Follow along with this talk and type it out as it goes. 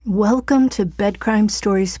Welcome to Bed Crime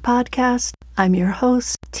Stories Podcast. I'm your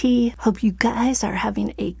host, T. Hope you guys are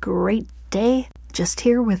having a great day. Just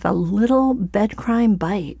here with a little bed crime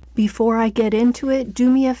bite. Before I get into it, do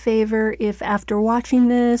me a favor. If after watching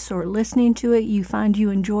this or listening to it, you find you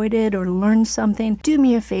enjoyed it or learned something, do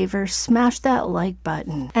me a favor, smash that like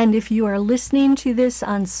button. And if you are listening to this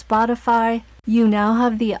on Spotify, you now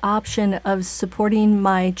have the option of supporting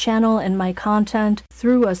my channel and my content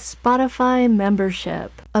through a Spotify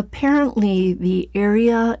membership. Apparently, the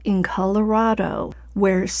area in Colorado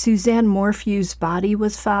where Suzanne Morphew's body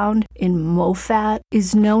was found in Morphew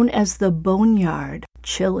is known as the Boneyard.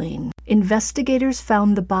 Chilling. Investigators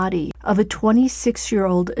found the body of a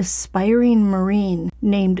 26-year-old aspiring Marine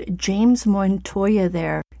named James Montoya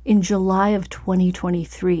there in July of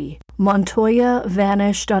 2023. Montoya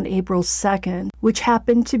vanished on April 2nd, which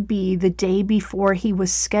happened to be the day before he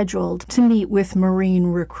was scheduled to meet with Marine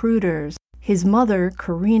recruiters. His mother,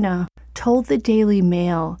 Karina, told the Daily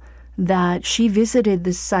Mail that she visited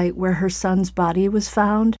the site where her son's body was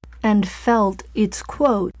found and felt its,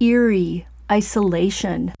 quote, eerie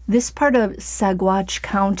isolation. This part of Saguache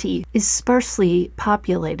County is sparsely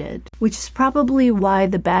populated, which is probably why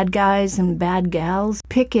the bad guys and bad gals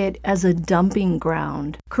pick it as a dumping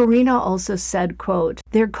ground. Karina also said, quote,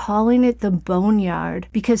 they're calling it the Boneyard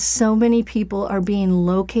because so many people are being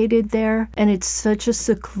located there and it's such a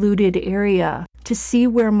secluded area. To see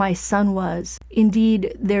where my son was.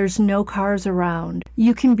 Indeed, there's no cars around.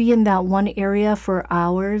 You can be in that one area for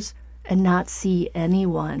hours and not see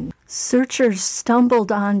anyone. Searchers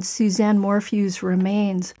stumbled on Suzanne Morphew's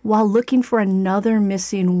remains while looking for another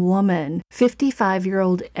missing woman,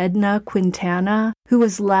 55-year-old Edna Quintana, who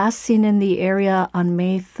was last seen in the area on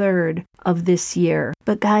May 3rd of this year.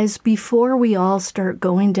 But guys, before we all start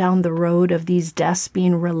going down the road of these deaths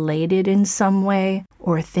being related in some way,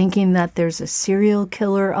 or thinking that there's a serial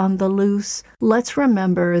killer on the loose, let's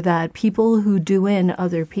remember that people who do in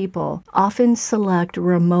other people often select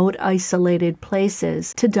remote, isolated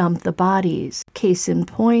places to dump the bodies. Case in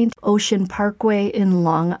point, Ocean Parkway in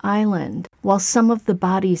Long Island. While some of the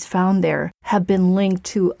bodies found there have been linked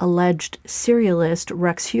to alleged serialist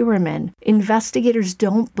Rex Heuermann, investigators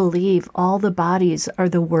don't believe all the bodies are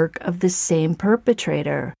the work of the same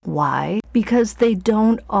perpetrator. Why? Because they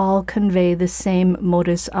don't all convey the same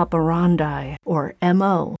modus operandi, or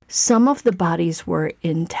MO. Some of the bodies were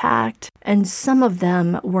intact, and some of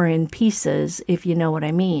them were in pieces, if you know what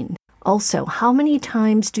I mean. Also, how many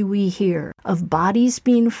times do we hear of bodies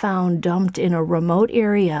being found dumped in a remote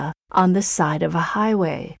area on the side of a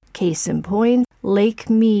highway? Case in point, Lake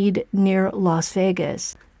Mead near Las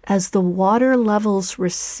Vegas. As the water levels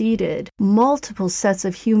receded, multiple sets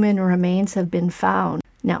of human remains have been found.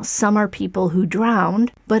 Now, some are people who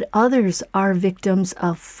drowned, but others are victims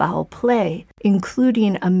of foul play,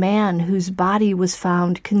 including a man whose body was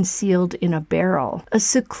found concealed in a barrel. A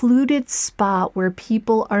secluded spot where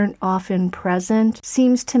people aren't often present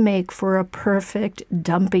seems to make for a perfect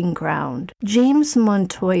dumping ground. James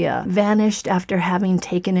Montoya vanished after having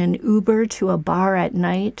taken an Uber to a bar at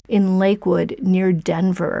night in Lakewood near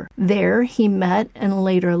Denver. There, he met and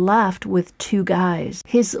later left with two guys.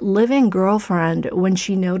 His live-in girlfriend, when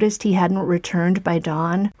she noticed he hadn't returned by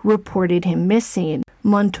dawn, reported him missing.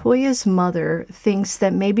 Montoya's mother thinks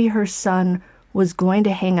that maybe her son was going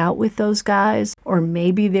to hang out with those guys, or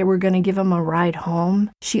maybe they were going to give him a ride home.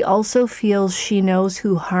 She also feels she knows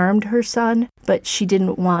who harmed her son, but she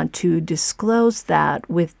didn't want to disclose that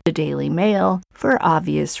with the Daily Mail for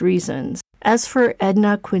obvious reasons. As for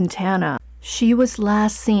Edna Quintana, she was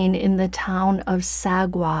last seen in the town of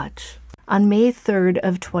Saguache on May 3rd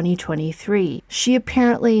of 2023. She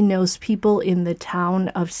apparently knows people in the town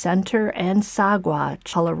of Center and Saguache,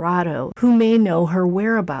 Colorado, who may know her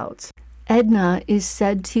whereabouts. Edna is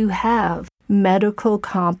said to have medical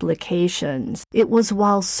complications. It was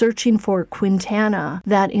while searching for Quintana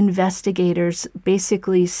that investigators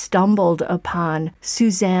basically stumbled upon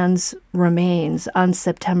Suzanne's remains on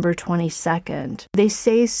September 22nd. They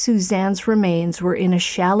say Suzanne's remains were in a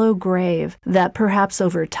shallow grave that perhaps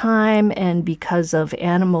over time and because of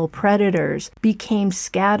animal predators became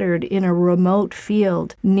scattered in a remote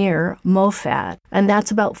field near Morphew, and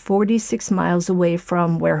that's about 46 miles away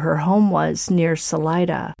from where her home was near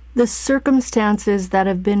Salida. The circumstances that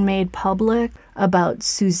have been made public about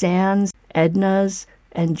Suzanne's, Edna's,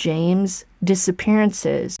 and James'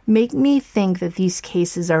 disappearances make me think that these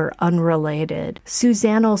cases are unrelated.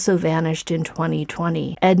 Suzanne also vanished in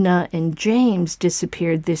 2020. Edna and James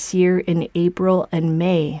disappeared this year in April and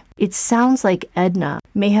May. It sounds like Edna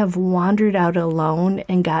may have wandered out alone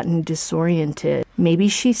and gotten disoriented. Maybe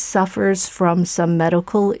she suffers from some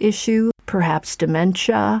medical issue. perhaps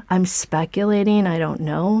dementia. I'm speculating, I don't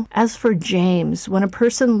know. As for James, when a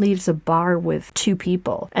person leaves a bar with 2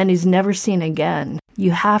 people and is never seen again,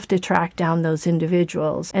 you have to track down those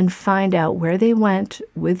individuals and find out where they went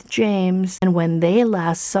with James and when they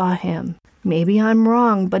last saw him. Maybe I'm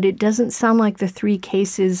wrong, but it doesn't sound like the 3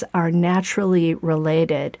 cases are naturally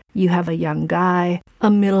related. You have a young guy, a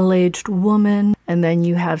middle-aged woman, and then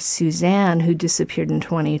you have Suzanne, who disappeared in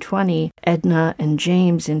 2020, Edna and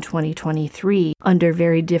James in 2023, under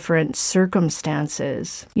very different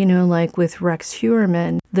circumstances. Like with Rex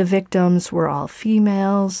Heuermann, the victims were all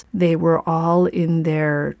females. They were all in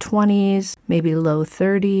their 20s, maybe low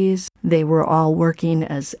 30s. They were all working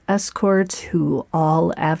as escorts who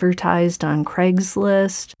all advertised on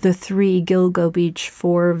Craigslist. The 3 Gilgo Beach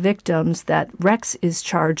 4 victims that Rex is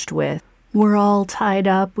charged with were all tied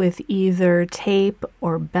up with either tape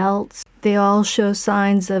or belts. They all show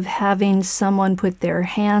signs of having someone put their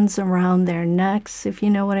hands around their necks, if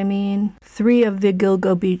you know what I mean. 3 of the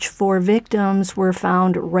Gilgo Beach 4 victims were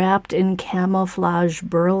found wrapped in camouflage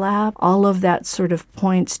burlap. All of that sort of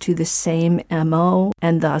points to the same MO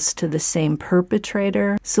and thus to the same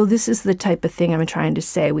perpetrator. So this is the type of thing I'm trying to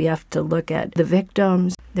say. We have to look at the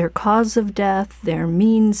victims, their cause of death, their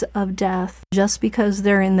means of death. Just because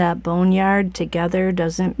they're in that boneyard together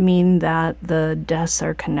doesn't mean that the deaths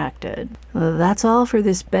are connected. That's all for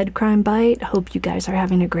this Bed Crime Bite. Hope you guys are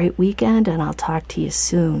having a great weekend, and I'll talk to you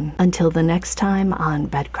soon. Until the next time on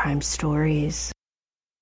Bed Crime Stories.